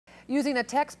Using a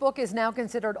textbook is now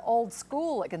considered old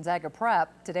school at Gonzaga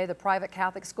Prep. Today, the private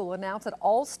Catholic school announced that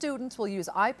all students will use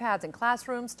iPads in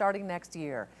classrooms starting next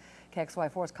year.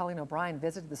 KXLY4's Colleen O'Brien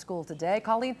visited the school today.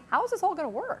 Colleen, how is this all going to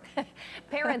work?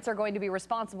 Parents are going to be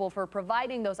responsible for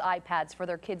providing those iPads for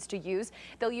their kids to use.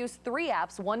 They'll use 3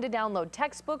 apps, one to download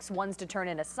textbooks, one's to turn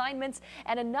in assignments,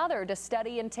 and another to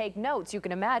study and take notes. You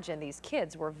can imagine these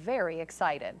kids were very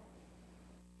excited.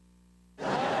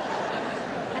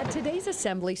 At today's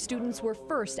assembly, students were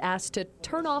first asked to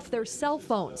turn off their cell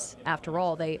phones. After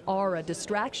all, they are a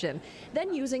distraction.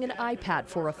 Then using an iPad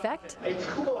for effect. It's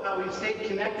cool how he stayed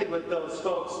connected with those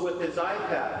folks with his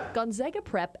iPad. Gonzaga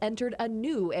Prep entered a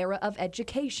new era of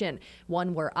education,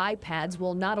 one where iPads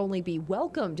will not only be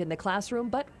welcomed in the classroom,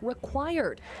 but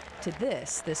required. To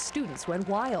this, the students went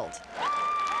wild.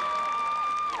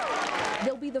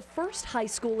 They'll be the first high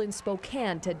school in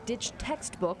Spokane to ditch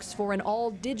textbooks for an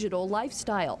all-digital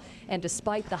lifestyle. And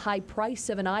despite the high price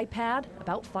of an iPad,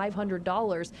 about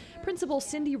 $500, Principal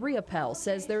Cindy Riopel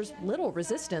says there's little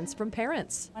resistance from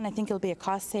parents. And I think it'll be a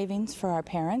cost savings for our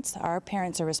parents. Our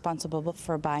parents are responsible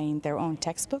for buying their own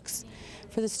textbooks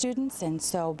for the students, and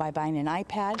so by buying an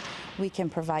iPad, we can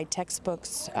provide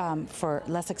textbooks for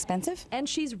less expensive. And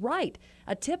she's right.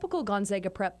 A typical Gonzaga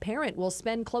Prep parent will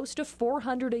spend close to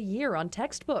 $400 a year on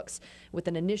textbooks. With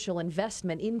an initial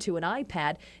investment into an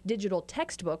iPad, digital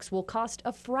textbooks will cost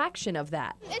a fraction of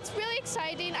that. It's really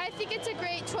exciting. I think it's a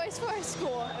great choice for our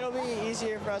school. It'll be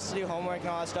easier for us to do homework and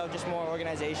all that stuff, just more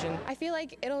organization. I feel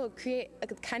like it'll create a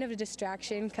kind of a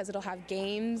distraction because it'll have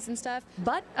games and stuff.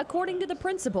 But according to the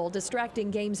principal,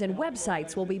 distracting games and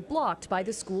websites will be blocked by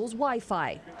the school's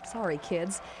Wi-Fi. Sorry,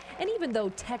 kids. And even though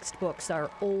textbooks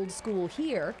are old school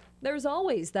here, there's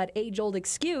always that age-old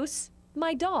excuse,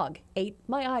 my dog ate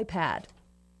my iPad.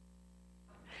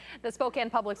 The Spokane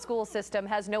Public School System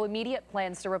has no immediate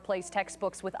plans to replace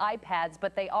textbooks with iPads,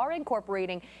 but they are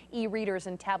incorporating e-readers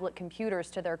and tablet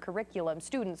computers to their curriculum.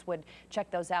 Students would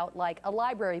check those out like a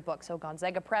library book. So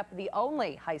Gonzaga Prep, the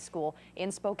only high school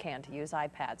in Spokane to use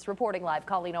iPads. Reporting live,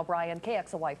 Colleen O'Brien,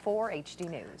 KXLY4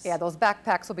 HD News. Yeah, those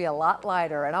backpacks will be a lot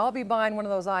lighter, and I'll be buying one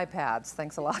of those iPads.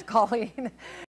 Thanks a lot, Colleen.